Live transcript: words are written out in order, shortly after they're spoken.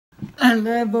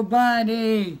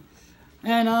everybody.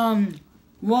 And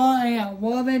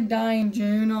Robert Downey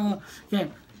Jr. Yeah,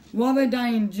 Robert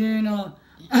Downey Jr.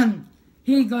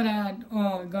 He got out.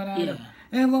 Yeah.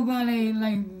 Everybody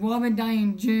like Robert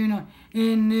Downey Jr.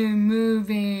 in the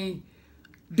movie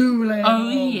Doolittle. Oh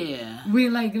yeah. We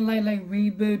like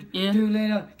reboot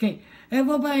Doolittle. Okay,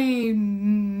 everybody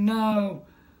know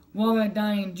Robert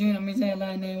Downey Jr. Me say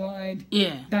like name right.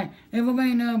 Yeah.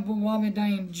 Everybody know Robert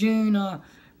Downey Jr.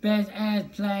 best as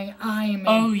play Iron Man.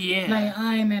 Oh yeah. Play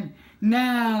Iron Man.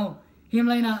 Now he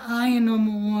play not Iron no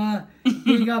more.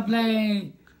 He got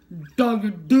play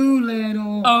Dr.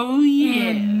 Doolittle. Oh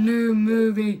yeah. In new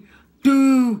movie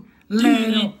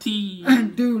Doolittle.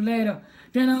 Doolittle.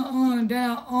 They're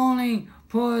the only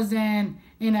person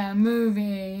in that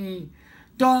movie.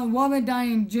 Robert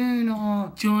Downey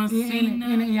Jr. John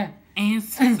Cena. And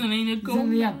Selena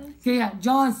Gomez. Yeah.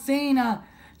 John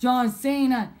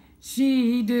Cena.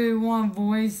 He do one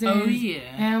voices. Oh yeah.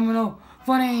 And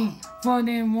for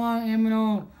them one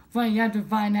you have to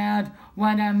find out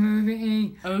what that movie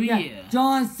is. Oh yeah.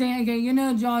 John Cena. Okay, you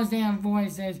know John Cena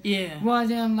voices. Yeah. Was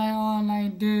him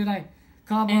do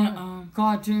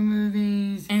cartoon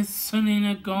movies. And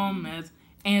Selena Gomez.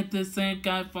 And the same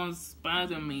guy from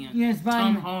Spider-Man. Yes,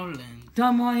 Spider-Man.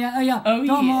 Tom Holland.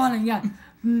 Tom Holland, yeah.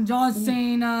 John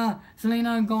Cena,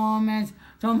 Selena Gomez,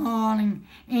 Tom Holland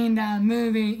in that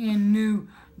movie in new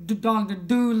Dr.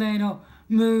 Doolittle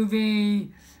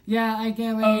movie. Yeah, I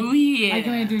can't wait. Oh yeah. I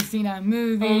can't wait to see that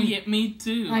movie. Oh yeah, me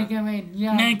too. I can't wait.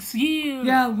 Yeah. Next year.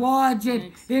 Yeah, watch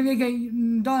it. If you get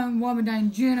Robert Downey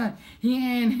Jr., he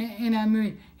in that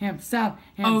movie himself.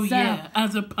 Oh yeah,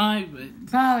 as a pirate.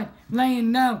 Let you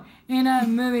know, in that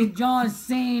movie, John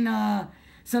Cena,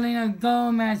 Selena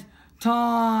Gomez,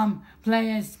 Tom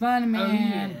plays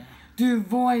Spider-Man, do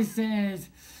voices.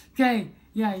 Okay,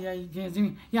 yeah, you can't see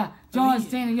me. Yeah, John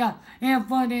Cena, yeah. And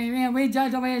for we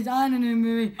just over his other new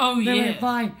movie. Oh yeah.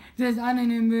 Find this other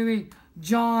new movie,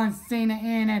 John Cena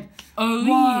in it. Oh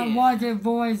yeah. Watch it,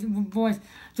 voice.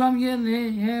 From you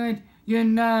hear it, you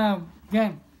know.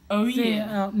 Okay. Oh See,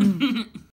 yeah.